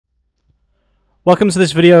Welcome to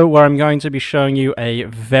this video where I'm going to be showing you a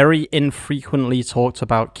very infrequently talked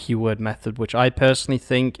about keyword method, which I personally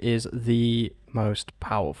think is the most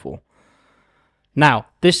powerful. Now,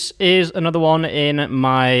 this is another one in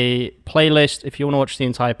my playlist. If you want to watch the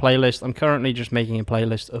entire playlist, I'm currently just making a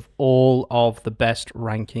playlist of all of the best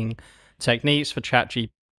ranking techniques for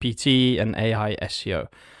ChatGPT and AI SEO.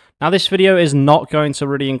 Now, this video is not going to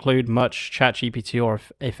really include much ChatGPT or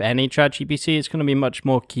if any ChatGPT. It's going to be much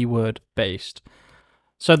more keyword based.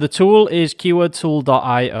 So the tool is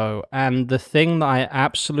keywordtool.io, and the thing that I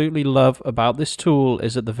absolutely love about this tool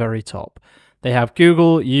is at the very top. They have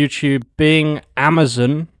Google, YouTube, Bing,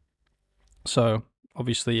 Amazon. So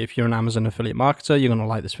obviously if you're an Amazon affiliate marketer, you're going to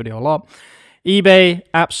like this video a lot. eBay,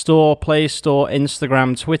 App Store, Play Store,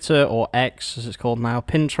 Instagram, Twitter, or X as it's called now,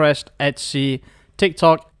 Pinterest, Etsy,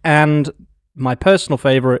 TikTok, and my personal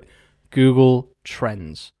favorite, Google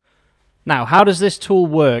Trends. Now, how does this tool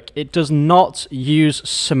work? It does not use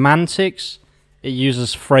semantics, it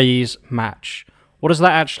uses phrase match. What does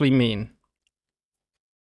that actually mean?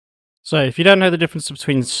 So if you don't know the difference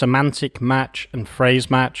between semantic match and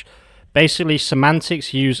phrase match, basically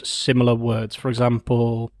semantics use similar words. For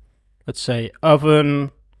example, let's say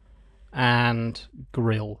oven and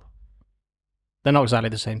grill. They're not exactly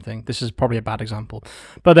the same thing. This is probably a bad example,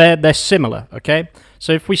 but they're similar, okay?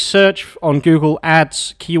 So if we search on Google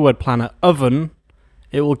Ads keyword planner oven,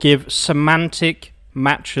 it will give semantic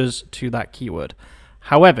matches to that keyword.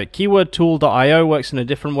 However, keywordtool.io works in a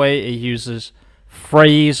different way. It uses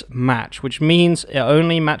phrase match, which means it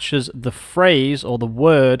only matches the phrase or the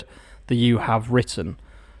word that you have written.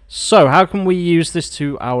 So how can we use this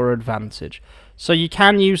to our advantage? So you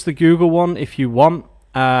can use the Google one if you want.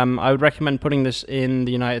 I would recommend putting this in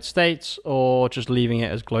the United States or just leaving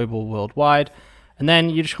it as global worldwide. And then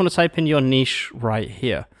you just want to type in your niche right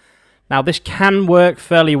here. Now, this can work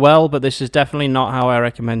fairly well, but this is definitely not how I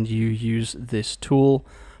recommend you use this tool.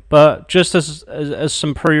 But just as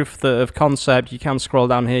some proof of concept, you can scroll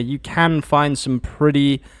down here. You can find some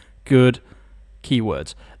pretty good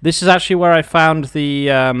keywords. This is actually where I found the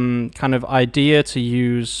kind of idea to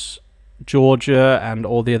use Georgia and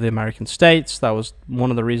all the other American states. That was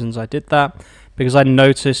one of the reasons I did that, because I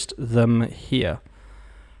noticed them here.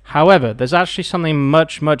 However, there's actually something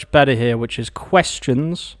much better here, which is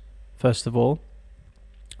questions, first of all,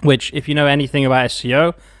 which if you know anything about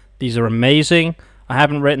SEO, these are amazing. I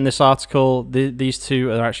haven't written this article. These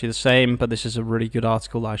two are actually the same, but this is a really good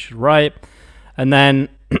article that I should write. And then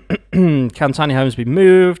can tiny homes be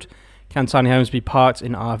moved? Can tiny homes be parked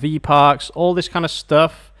in RV parks? All this kind of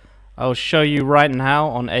stuff I'll show you right now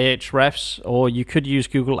on Ahrefs, or you could use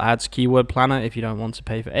Google Ads Keyword Planner if you don't want to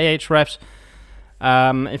pay for Ahrefs.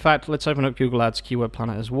 In fact, let's open up Google Ads Keyword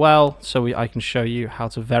Planner as well, so I can show you how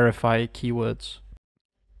to verify keywords.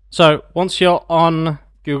 So once you're on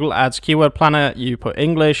Google Ads Keyword Planner, you put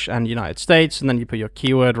English and United States, and then you put your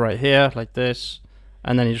keyword right here, like this,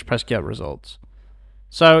 and then you just press Get Results.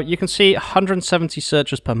 So you can see 170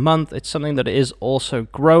 searches per month. It's something that is also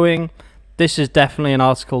growing. This is definitely an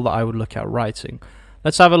article that I would look at writing.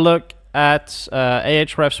 Let's have a look at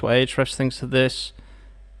Ahrefs, what Ahrefs thinks of this.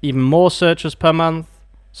 Even more searches per month.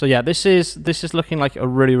 So yeah, this is looking like a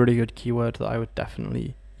really good keyword that I would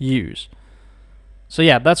definitely use. So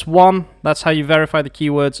yeah, that's one. That's how you verify the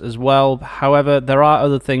keywords as well. However, there are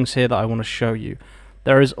other things here that I want to show you.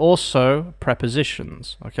 There is also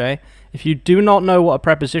prepositions, okay? If you do not know what a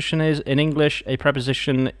preposition is, in English, a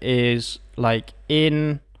preposition is like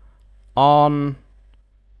in, on,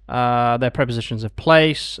 their prepositions of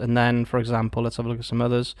place, and then, for example, let's have a look at some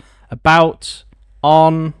others. About,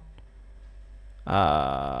 on,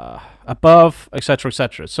 above, etc.,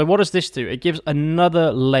 etc. So what does this do? It gives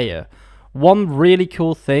another layer. One really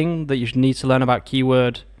cool thing that you need to learn about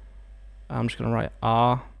keyword, I'm just going to write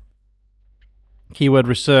R, keyword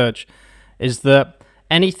research, is that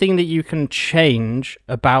anything that you can change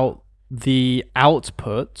about the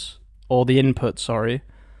output, or the input, sorry,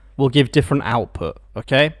 will give different output,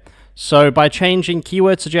 okay? So by changing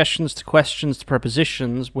keyword suggestions to questions to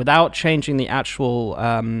prepositions without changing the actual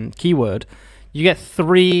keyword, you get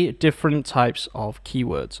 3 different types of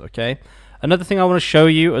keywords, okay? Another thing I want to show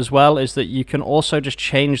you as well is that you can also just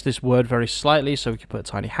change this word very slightly. So we could put a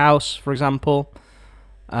tiny house, for example.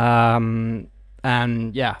 And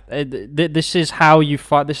yeah, this is how you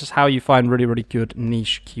find really good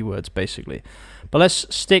niche keywords, basically. But let's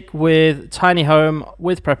stick with tiny home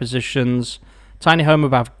with prepositions. Tiny home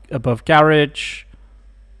above garage.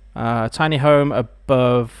 Tiny home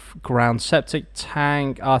above ground septic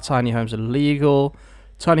tank. Are tiny homes illegal?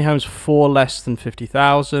 Tiny homes for less than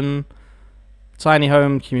 50,000. Tiny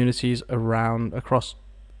home communities across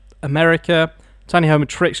America. Tiny home and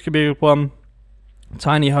tricks could be a good one.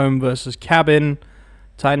 Tiny home versus cabin.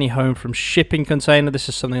 Tiny home from shipping container. This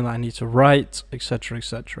is something that I need to write, etc.,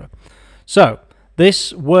 etc. So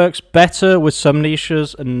this works better with some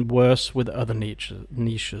niches and worse with other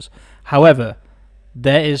niches. However,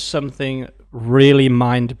 there is something really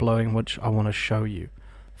mind-blowing which I want to show you.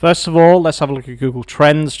 First of all, let's have a look at Google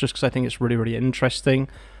Trends, just because I think it's really, really interesting.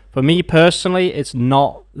 For me personally, it's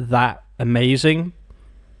not that amazing.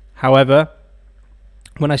 However,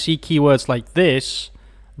 when I see keywords like this,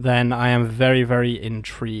 then I am very, very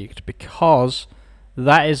intrigued, because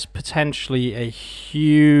that is potentially a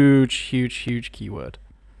huge, huge, huge keyword.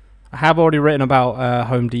 I have already written about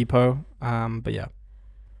Home Depot, but yeah.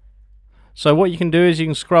 So what you can do is you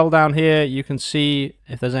can scroll down here, you can see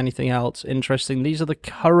if there's anything else interesting. These are the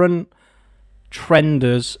current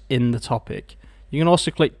trenders in the topic. You can also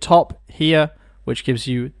click top here, which gives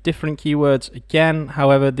you different keywords again.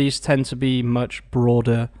 However, these tend to be much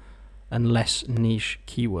broader and less niche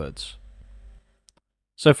keywords.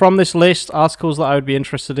 So from this list, articles that I would be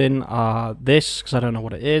interested in are this, because I don't know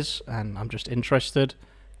what it is and I'm just interested.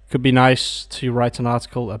 Could be nice to write an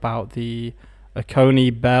article about the Oconee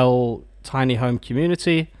Bell tiny home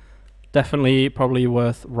community. Definitely probably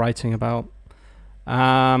worth writing about.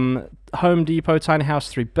 Home Depot tiny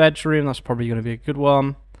house 3-bedroom, that's probably going to be a good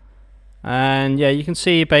one. And yeah, you can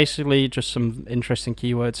see basically just some interesting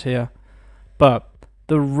keywords here. But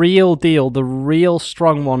the real deal, the real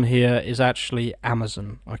strong one here is actually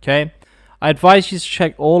Amazon, okay? I advise you to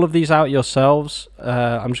check all of these out yourselves.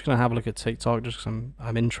 I'm just going to have a look at TikTok just because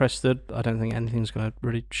I'm interested. I don't think anything's going to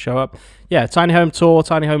really show up. Yeah, tiny home tour,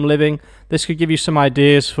 tiny home living. This could give you some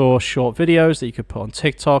ideas for short videos that you could put on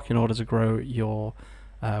TikTok in order to grow your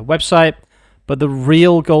website. But the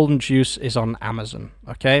real golden juice is on Amazon,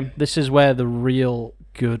 okay? This is where the real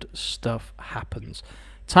good stuff happens.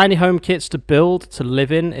 Tiny home kits to build, to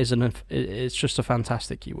live in, it's just a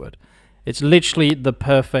fantastic keyword. It's literally the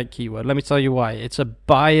perfect keyword. Let me tell you why. It's a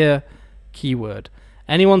buyer keyword.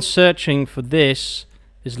 Anyone searching for this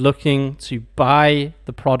is looking to buy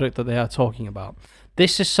the product that they are talking about.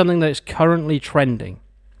 This is something that is currently trending.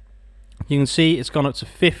 You can see it's gone up to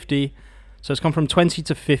 50. So it's gone from 20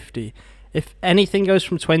 to 50. If anything goes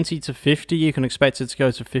from 20 to 50, you can expect it to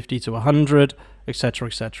go to 50 to 100, etc.,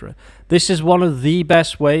 etc. This is one of the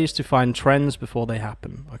best ways to find trends before they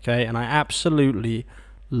happen, okay? And I absolutely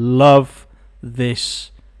love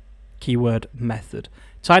this keyword method.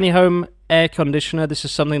 Tiny home air conditioner. This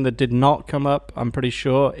is something that did not come up, I'm pretty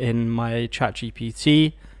sure, in my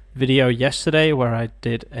ChatGPT video yesterday, where I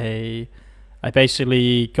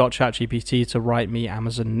basically got ChatGPT to write me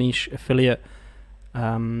Amazon niche affiliate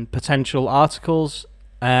potential articles.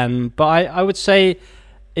 But I would say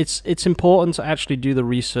it's important to actually do the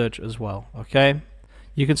research as well, okay?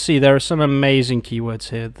 You can see there are some amazing keywords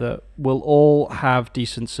here that will all have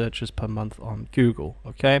decent searches per month on Google,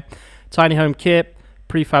 okay? Tiny home kit,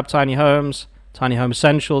 prefab tiny homes, tiny home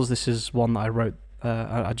essentials. This is one that I wrote.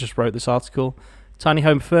 I just wrote this article. Tiny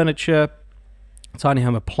home furniture, tiny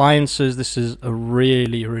home appliances. This is a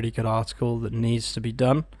really, really good article that needs to be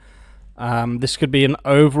done. This could be an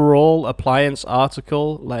overall appliance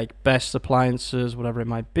article, like best appliances, whatever it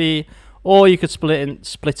might be. Or you could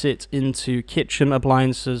split it into kitchen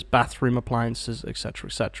appliances, bathroom appliances, etc.,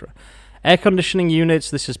 etc. Air conditioning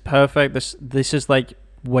units, this is perfect. This is like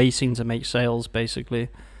waiting to make sales, basically.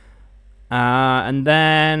 And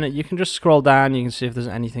then you can just scroll down. You can see if there's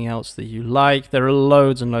anything else that you like. There are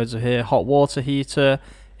loads and loads of here. Hot water heater,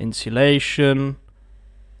 insulation.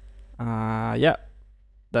 Yeah,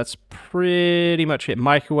 that's pretty much it.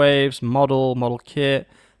 Microwaves, model kit,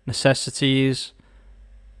 necessities,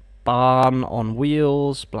 barn on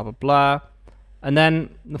wheels, blah, blah, blah. And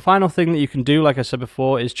then the final thing that you can do, like I said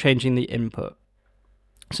before, is changing the input.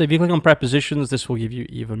 So if you click on prepositions, this will give you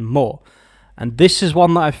even more. And this is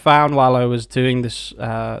one that I found while I was doing this,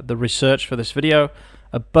 the research for this video.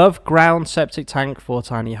 Above ground septic tank for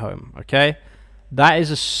tiny home, okay? That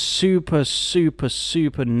is a super, super,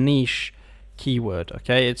 super niche keyword,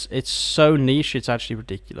 okay? It's so niche, it's actually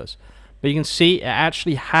ridiculous. But you can see it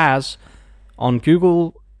actually has, on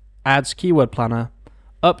Google Ads Keyword Planner,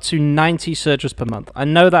 up to 90 searches per month. I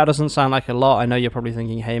know that doesn't sound like a lot. I know you're probably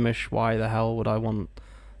thinking, Hamish, why the hell would I want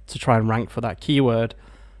to try and rank for that keyword?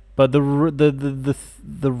 But the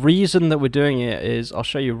reason that we're doing it is, I'll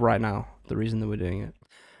show you right now the reason that we're doing it.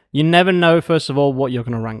 You never know, first of all, what you're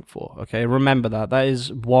going to rank for, okay? Remember that. That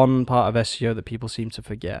is one part of SEO that people seem to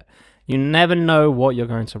forget. You never know what you're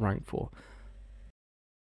going to rank for.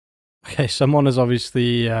 Okay, someone has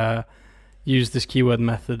obviously used this keyword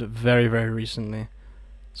method very, very recently.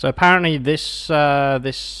 So apparently this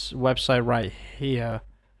website right here.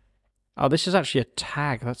 Oh, this is actually a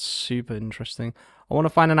tag. That's super interesting. I want to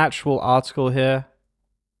find an actual article here.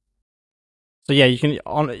 So yeah, you can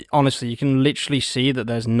honestly, you can literally see that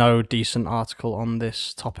there's no decent article on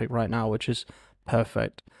this topic right now, which is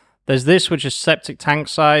perfect. There's this, which is septic tank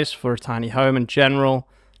size for a tiny home in general.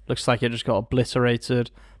 Looks like it just got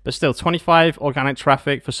obliterated, but still 25 organic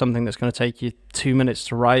traffic for something that's going to take you 2 minutes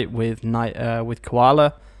to write with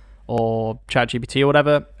Koala or ChatGPT or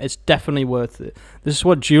whatever. It's definitely worth it. This is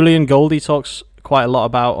what Julian Goldie talks quite a lot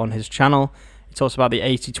about on his channel. He talks about the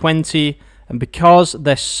 80-20. And because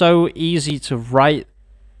they're so easy to write,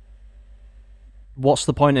 what's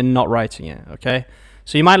the point in not writing it, okay?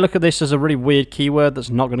 So you might look at this as a really weird keyword that's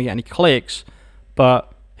not going to get any clicks,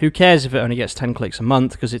 but who cares if it only gets 10 clicks a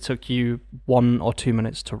month because it took you 1 or 2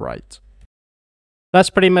 minutes to write. That's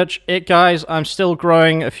pretty much it, guys. I'm still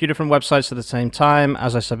growing a few different websites at the same time.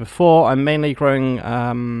 As I said before, I'm mainly growing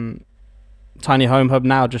Tiny Home Hub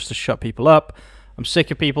now just to shut people up. I'm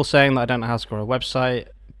sick of people saying that I don't know how to grow a website.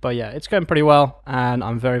 But yeah, it's going pretty well, and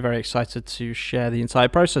I'm very, very excited to share the entire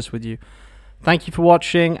process with you. Thank you for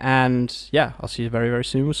watching, and yeah, I'll see you very, very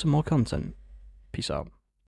soon with some more content. Peace out.